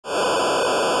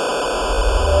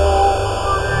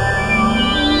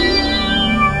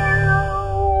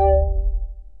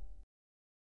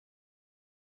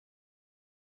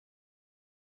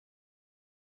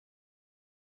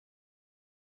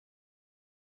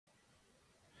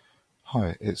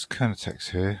Hi, it's Kernotex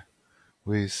here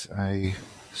with a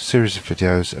series of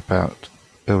videos about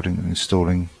building and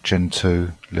installing Gentoo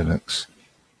Linux.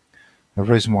 The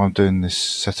reason why I'm doing this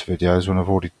set of videos when I've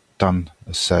already done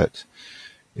a set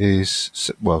is,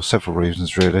 well, several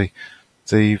reasons really.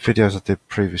 The videos I did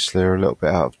previously are a little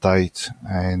bit out of date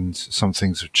and some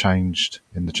things have changed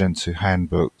in the Gentoo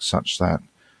handbook such that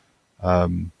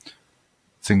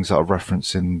things that are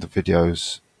referenced in the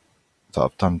videos that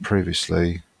I've done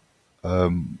previously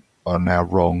are now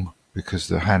wrong because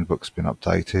the handbook's been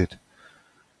updated.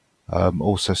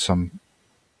 Also,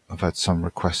 I've had some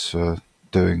requests for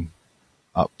doing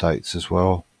updates as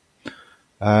well.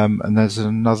 And there's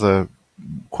another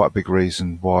quite big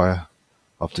reason why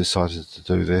I've decided to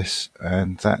do this,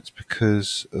 and that's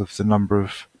because of the number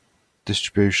of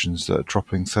distributions that are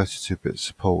dropping 32-bit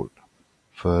support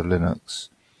for Linux.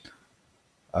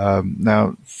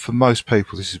 Now, for most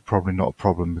people, this is probably not a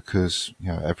problem because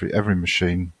every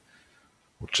machine,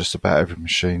 or just about every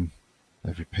machine,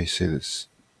 every PC that's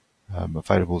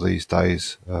available these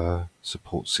days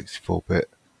supports 64-bit,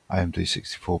 AMD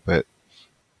 64-bit.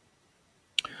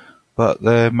 But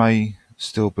there may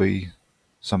still be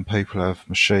some people who have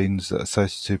machines that are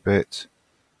 32-bit,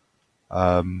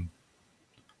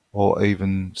 or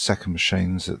even second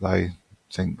machines that they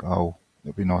think, oh,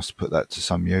 it'd be nice to put that to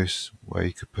some use, where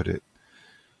you could put it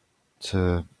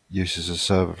to use as a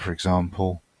server, for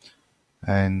example.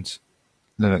 And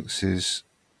Linux is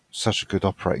such a good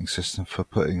operating system for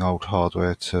putting old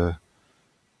hardware to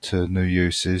new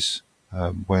uses,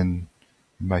 when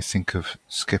you may think of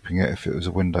skipping it if it was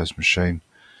a Windows machine.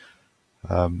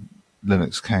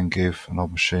 Linux can give an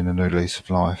old machine a new lease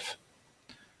of life.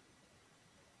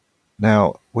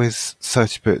 Now, with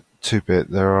 30-bit, 2-bit,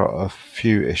 there are a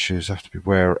few issues you have to be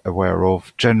aware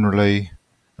of. Generally,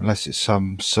 unless it's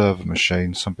some server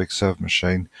machine, some big server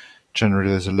machine, generally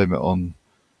there's a limit on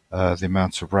the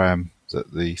amount of RAM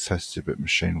that the 32-bit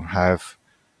machine will have.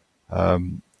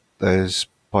 There's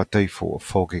by default a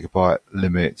 4 GB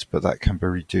limit, but that can be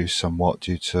reduced somewhat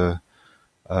due to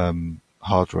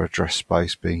hardware address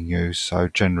space being used. So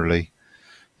generally,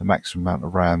 the maximum amount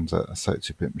of RAM that a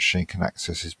 32-bit machine can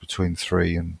access is between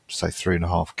 3 and say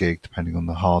 3.5 gig, depending on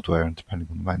the hardware and depending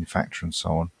on the manufacturer and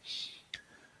so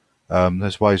on.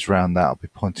 There's ways around that. I'll be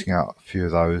pointing out a few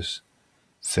of those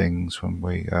things when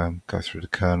we go through the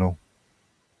kernel.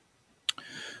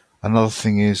 Another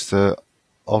thing is that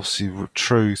obviously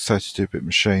true 32-bit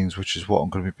machines, which is what I'm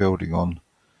going to be building on,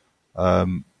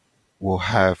 will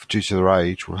have, due to their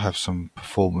age, will have some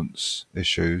performance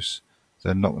issues.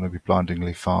 They're not going to be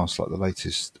blindingly fast like the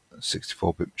latest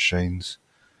 64-bit machines.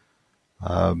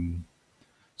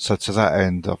 So to that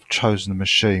end, I've chosen a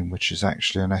machine which is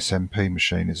actually an SMP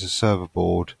machine. It's a server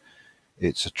board.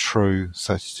 It's a true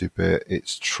 32-bit.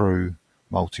 It's true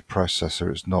multiprocessor.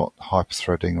 It's not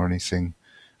hyperthreading or anything,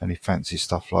 any fancy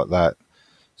stuff like that.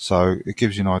 So it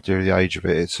gives you an idea of the age of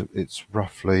it. It's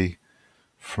roughly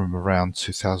from around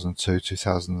 2002,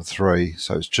 2003.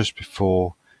 So it's just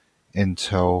before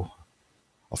Intel.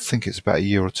 I think it's about a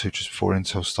year or two just before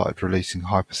Intel started releasing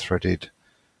hyper-threaded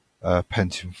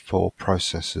Pentium 4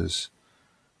 processors,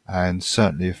 and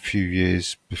certainly a few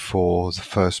years before the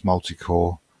first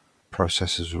multi-core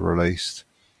processors were released.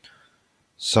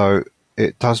 So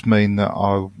it does mean that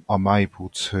I'm able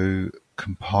to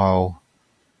compile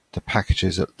the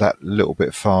packages that little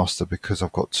bit faster because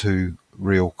I've got two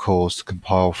real cores to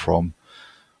compile from.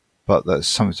 But that's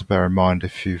something to bear in mind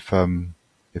if you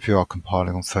are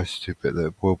compiling on 32-bit, that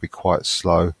it will be quite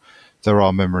slow. There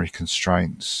are memory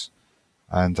constraints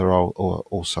and there are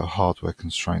also hardware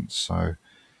constraints. So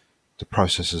the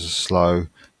processors are slow,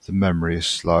 the memory is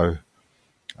slow,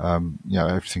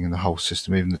 everything in the whole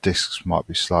system, even the disks might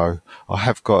be slow. I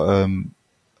have got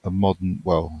a modern,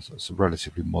 well, it's a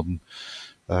relatively modern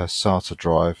SATA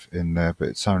drive in there, but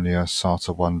it's only a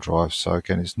SATA 1 drive, so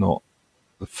again, it's not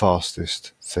the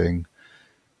fastest thing.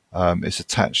 It's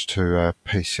attached to a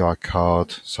PCI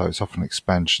card, so it's off an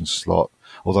expansion slot,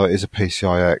 although it is a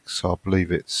PCI-X, so I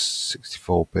believe it's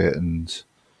 64-bit and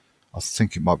I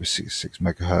think it might be 66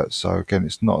 megahertz. So again,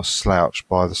 it's not a slouch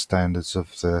by the standards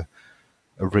of the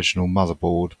original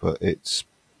motherboard, but it's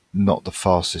not the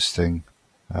fastest thing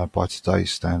by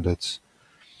today's standards.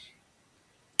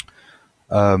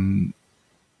 So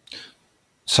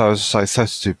as I say,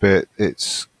 32-bit,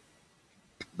 it's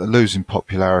losing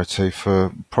popularity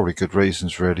for probably good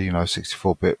reasons, really.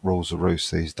 64-bit rules the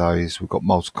roost these days. We've got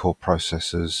multi-core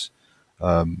processors,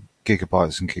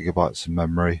 gigabytes and gigabytes of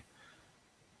memory.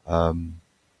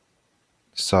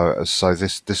 So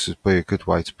this would be a good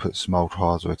way to put some old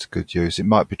hardware to good use. It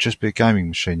might be just be a gaming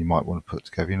machine you might want to put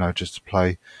together, just to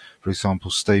play. For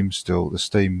example, the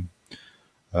Steam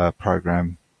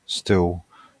program still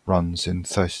runs in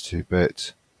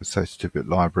 32-bit with 32-bit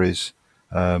libraries.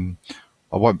 Um,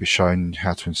 I won't be showing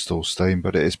how to install Steam,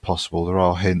 but it is possible. There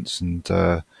are hints, and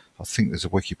I think there's a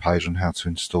wiki page on how to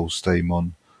install Steam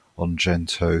on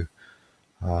Gentoo.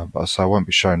 But so I won't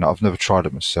be showing that. I've never tried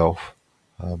it myself,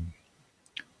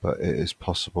 but it is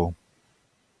possible.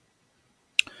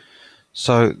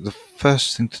 So the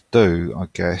first thing to do, I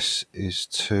guess, is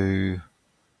to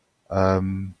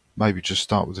maybe just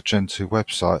start with the Gentoo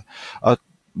website. I'd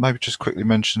maybe just quickly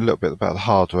mention a little bit about the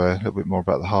hardware, a little bit more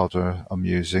about the hardware I'm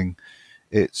using.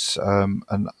 It's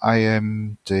an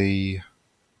AMD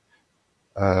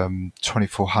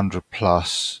 2400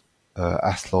 plus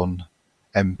Athlon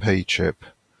MP chip.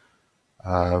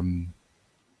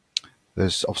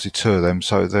 There's obviously two of them,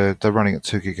 so they're running at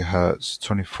 2 gigahertz.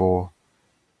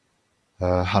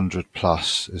 2400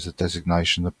 plus is the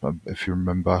designation. If you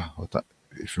remember, that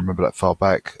far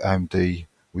back, AMD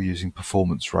were using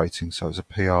performance rating, so it's a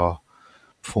PR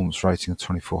performance rating of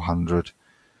 2400.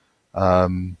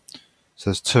 So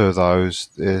there's two of those.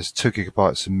 There's 2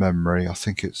 gigabytes of memory. I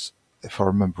think it's, if I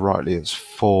remember rightly, it's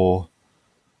 4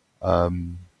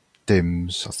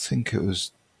 DIMMs. I think it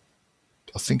was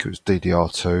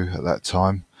DDR2 at that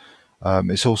time.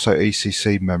 It's also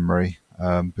ECC memory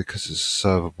because it's a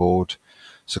server board.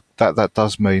 So that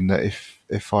does mean that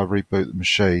if I reboot the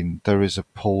machine, there is a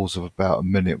pause of about a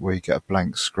minute where you get a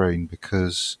blank screen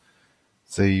because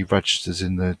the registers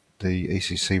in the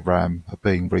ECC RAM are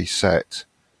being reset.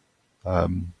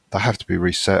 They have to be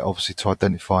reset, obviously, to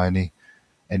identify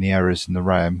any errors in the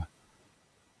RAM.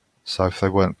 So if they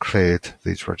weren't cleared,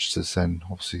 these registers, then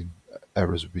obviously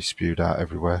errors would be spewed out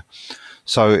everywhere.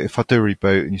 So if I do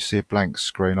reboot and you see a blank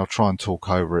screen, I'll try and talk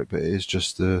over it, but it is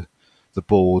just the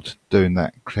board doing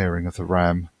that clearing of the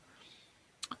RAM.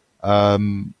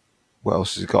 What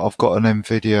else has it got? I've got an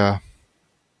NVIDIA,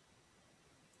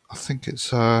 I think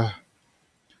it's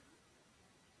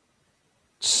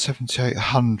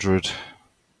 7800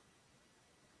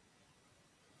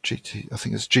 GT. I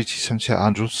think it's GT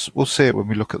 7800. We'll see it when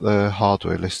we look at the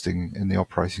hardware listing in the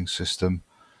operating system.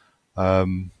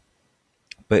 But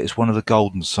it's one of the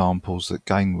golden samples that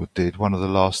Gainwood did, one of the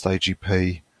last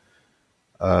AGP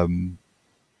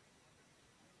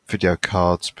video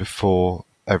cards before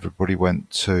everybody went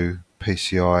to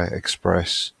PCI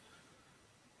Express.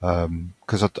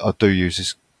 Because I do use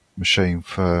this machine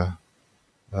for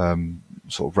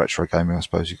sort of retro gaming, I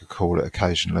suppose you could call it,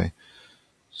 occasionally.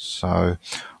 So,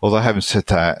 although having said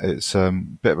that, it's a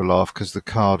bit of a laugh because the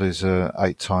card is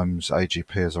 8 times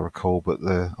AGP as I recall, but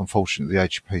unfortunately the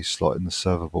AGP slot in the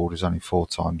server board is only 4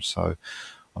 times, so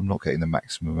I'm not getting the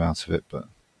maximum out of it, but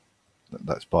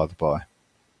that's by the by.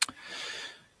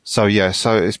 So yeah,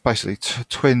 so it's basically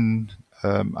twin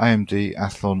AMD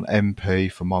Athlon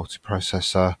MP for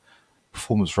multiprocessor,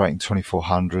 performance rating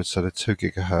 2400, so they're 2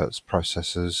 gigahertz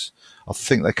processors. I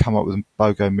think they come up with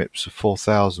BOGO MIPS of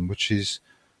 4000, which is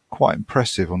quite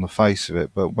impressive on the face of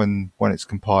it, but when it's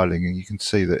compiling, and you can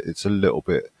see that it's a little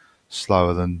bit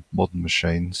slower than modern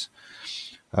machines.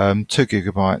 2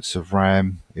 gigabytes of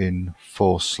RAM in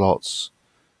 4 slots,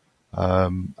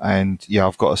 and yeah,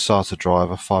 I've got a SATA drive,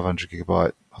 a 500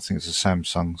 gigabyte. I think it's a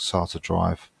Samsung SATA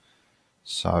drive,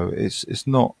 so it's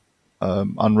not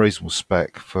unreasonable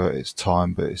spec for its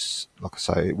time, but it's, like I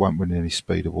say, it won't win any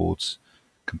speed awards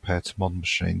compared to modern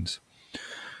machines.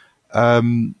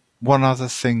 One other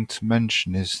thing to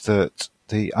mention is that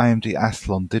the AMD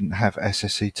Athlon didn't have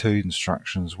SSE2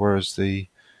 instructions, whereas the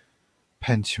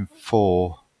Pentium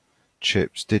 4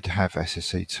 chips did have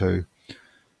SSE2.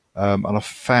 And I've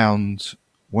found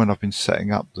when I've been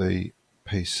setting up the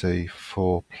PC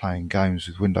for playing games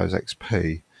with Windows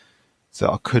XP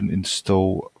that I couldn't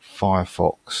install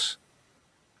Firefox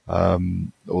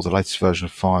or the latest version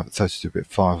of 32-bit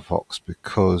Firefox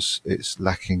because it's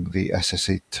lacking the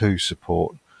SSE2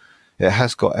 support. It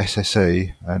has got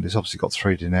SSE, and it's obviously got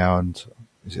 3D Now, and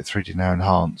is it 3D Now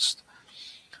Enhanced?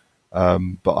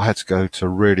 But I had to go to a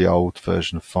really old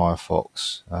version of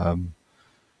Firefox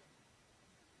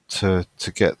to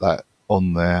get that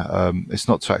on there. It's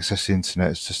not to access the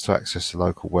internet, it's just to access the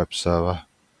local web server.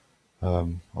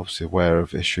 Obviously aware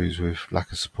of issues with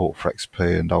lack of support for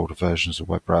XP and older versions of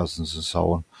web browsers and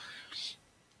so on.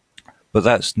 But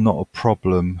that's not a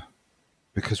problem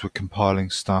because we're compiling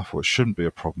stuff, or it shouldn't be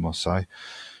a problem, I say,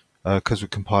 because we're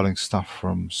compiling stuff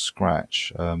from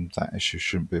scratch. That issue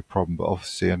shouldn't be a problem, but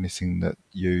obviously anything that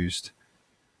used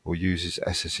or uses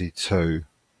SSE2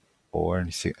 or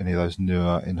any of those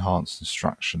newer enhanced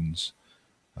instructions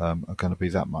are going to be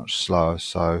that much slower.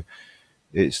 So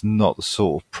it's not the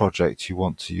sort of project you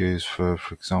want to use for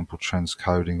example,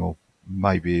 transcoding or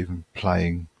maybe even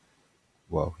playing.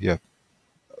 Well, yeah,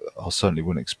 I certainly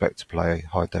wouldn't expect to play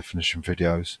high definition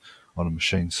videos on a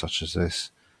machine such as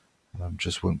this.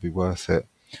 Just wouldn't be worth it.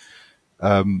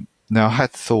 Now, I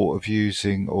had thought of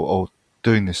using or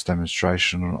doing this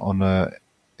demonstration on a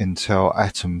Intel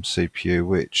Atom CPU,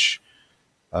 which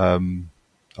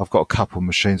I've got a couple of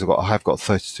machines. I have got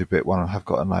a 32-bit one. I have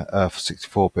got a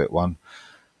 64-bit one,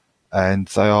 and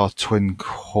they are twin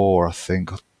core, I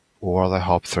think, or are they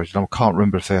hyper-threaded? I can't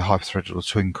remember if they're hyper-threaded or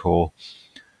twin core.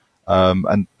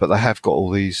 But they have got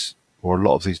all these, or a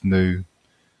lot of these new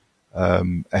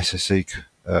SSE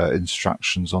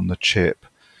instructions on the chip.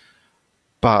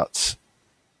 But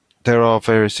there are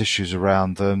various issues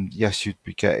around them. Yes, you'd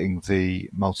be getting the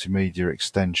multimedia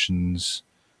extensions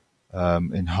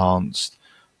enhanced,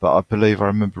 but I believe I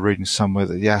remember reading somewhere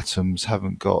that the Atoms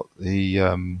haven't got the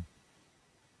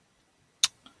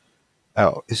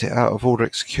out of order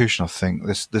execution. I think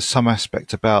there's some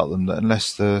aspect about them that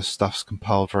unless the stuff's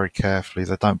compiled very carefully,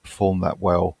 they don't perform that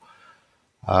well.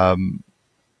 And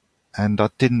I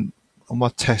didn't, on my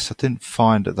tests, I didn't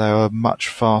find that they were much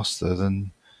faster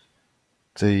than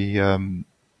the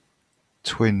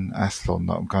twin Athlon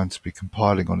that I'm going to be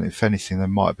compiling on. If anything, they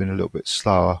might have been a little bit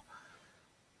slower.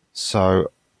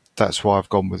 So that's why I've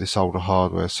gone with this older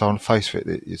hardware. So on the face of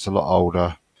it, it's a lot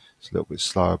older. It's a little bit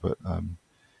slower, but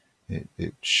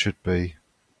it should be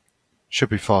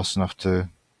fast enough to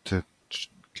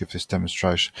give this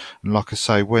demonstration. And like I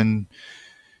say,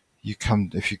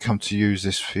 if you come to use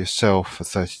this for yourself for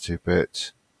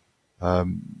 32-bit,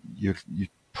 you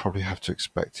probably have to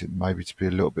expect it maybe to be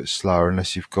a little bit slower,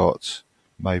 unless you've got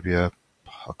maybe I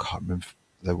can't remember if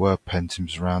there were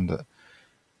Pentiums around that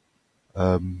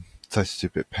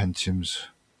 32-bit Pentiums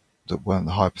that weren't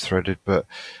the hyper-threaded, but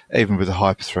even with the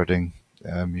hyper-threading,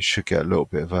 you should get a little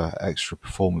bit of an extra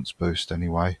performance boost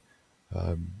anyway.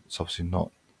 It's obviously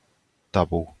not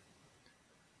double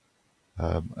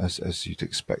as you'd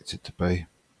expect it to be.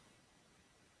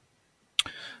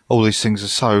 All these things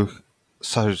are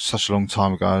such a long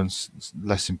time ago and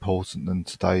less important than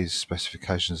today's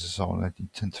specifications and so on. You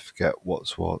tend to forget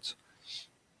what's what.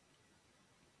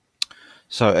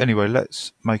 So anyway,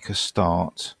 let's make a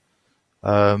start.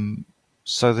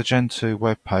 So the Gentoo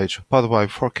webpage. By the way,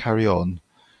 before I carry on,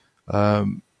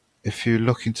 if you're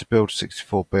looking to build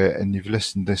 64-bit and you've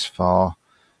listened this far,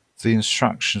 the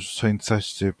instructions between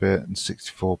 32-bit and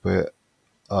 64-bit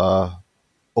are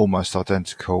almost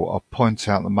identical. I'll point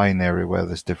out the main area where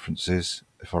there's differences,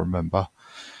 if I remember.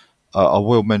 I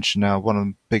will mention now one of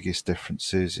the biggest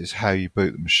differences is how you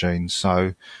boot the machine.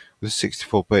 So with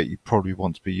 64-bit, you probably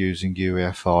want to be using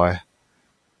UEFI.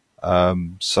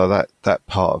 So that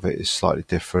part of it is slightly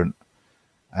different.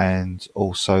 And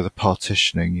also the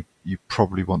partitioning, you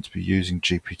probably want to be using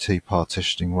GPT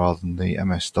partitioning rather than the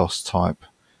MS-DOS type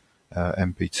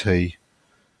MBT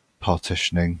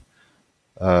partitioning.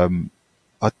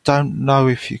 I don't know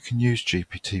if you can use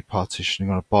GPT partitioning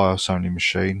on a BIOS-only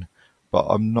machine, but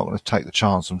I'm not going to take the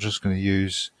chance. I'm just going to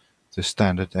use the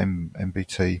standard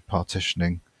MBT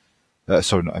partitioning.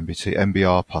 Sorry, not MBT,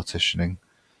 MBR partitioning,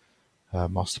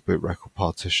 master boot record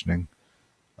partitioning.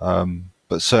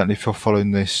 But certainly if you're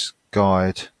following this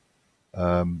guide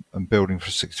and building for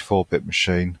a 64-bit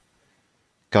machine,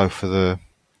 go for the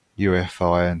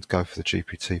UEFI and go for the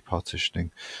GPT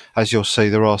partitioning. As you'll see,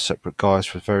 there are separate guides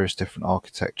for various different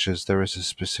architectures. There is a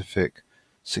specific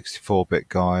 64-bit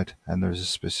guide and there is a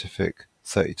specific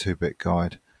 32-bit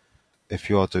guide. If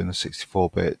you are doing the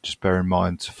 64-bit, just bear in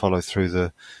mind to follow through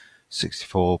the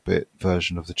 64-bit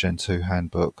version of the Gentoo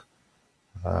handbook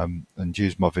and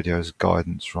use my video as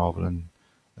guidance rather than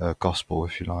gospel,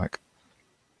 if you like.